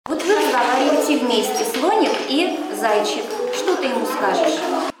вместе слоник и зайчик. Что ты ему скажешь?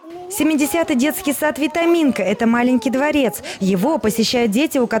 70-й детский сад «Витаминка» – это маленький дворец. Его посещают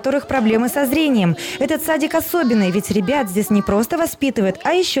дети, у которых проблемы со зрением. Этот садик особенный, ведь ребят здесь не просто воспитывают,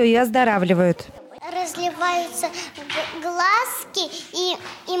 а еще и оздоравливают. Разливаются глазки, и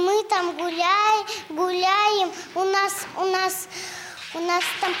мы там гуляем. У нас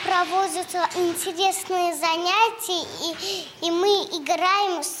там проводятся интересные занятия, и мы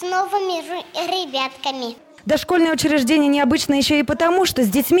играем с новыми ребятками. Дошкольное учреждение необычно еще и потому, что с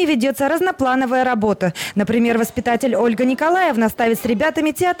детьми ведется разноплановая работа. Например, воспитатель Ольга Николаевна ставит с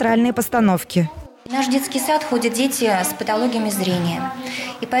ребятами театральные постановки. В наш детский сад ходят дети с патологиями зрения.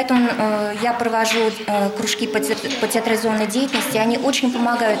 И поэтому я провожу кружки по театрализованной деятельности. Они очень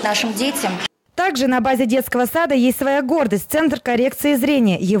помогают нашим детям. Также на базе детского сада есть своя гордость – Центр коррекции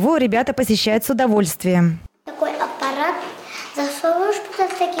зрения. Его ребята посещают с удовольствием. Такой аппарат, засовываешь туда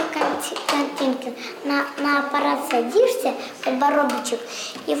такие картинки, на аппарат садишься, подбородочек,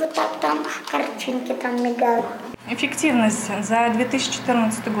 и вот так там картинки там мигают. Эффективность за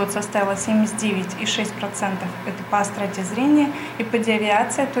 2014 год составила 79,6%. Это по остроте зрения, и по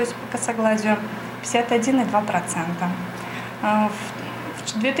девиации, то есть по косоглазию, 51,2%. В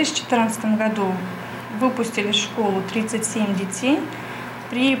 2014 году выпустили в школу 37 детей.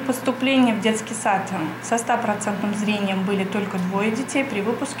 При поступлении в детский сад со 100% зрением были только 2 детей. При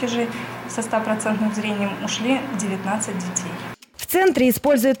выпуске же со 100% зрением ушли 19 детей. В центре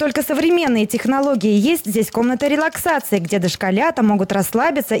используют только современные технологии. Есть здесь комната релаксации, где дошколята могут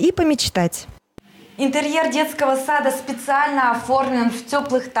расслабиться и помечтать. Интерьер детского сада специально оформлен в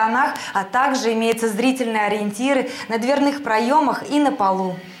теплых тонах, а также имеются зрительные ориентиры на дверных проемах и на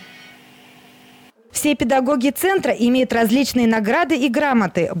полу. Все педагоги центра имеют различные награды и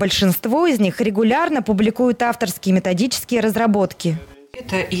грамоты. Большинство из них регулярно публикуют авторские методические разработки.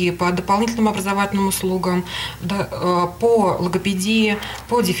 Это и по дополнительным образовательным услугам, по логопедии,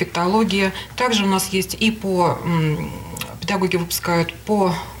 по дефектологии. Также у нас есть и по педагоги выпускают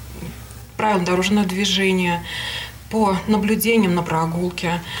по правилам дорожного движения, по наблюдениям на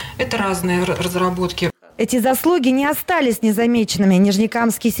прогулке. Это разные разработки. Эти заслуги не остались незамеченными.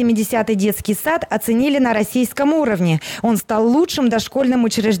 Нижнекамский 70-й детский сад оценили на российском уровне. Он стал лучшим дошкольным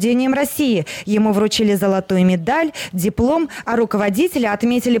учреждением России. Ему вручили золотую медаль, диплом, а руководителя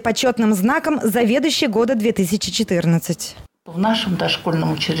отметили почетным знаком «Заведующий года 2014». В нашем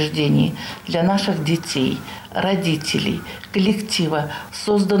дошкольном учреждении для наших детей, родителей, коллектива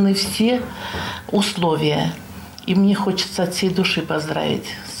созданы все условия. И мне хочется от всей души поздравить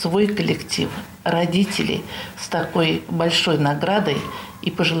свой коллектив, родителей с такой большой наградой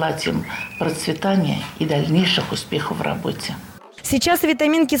и пожелать им процветания и дальнейших успехов в работе. Сейчас в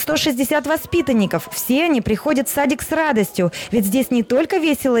 «Витаминке» 160 воспитанников. Все они приходят в садик с радостью. Ведь здесь не только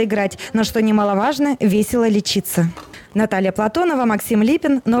весело играть, но, что немаловажно, весело лечиться. Наталья Платонова, Максим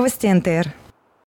Липин. Новости НТР.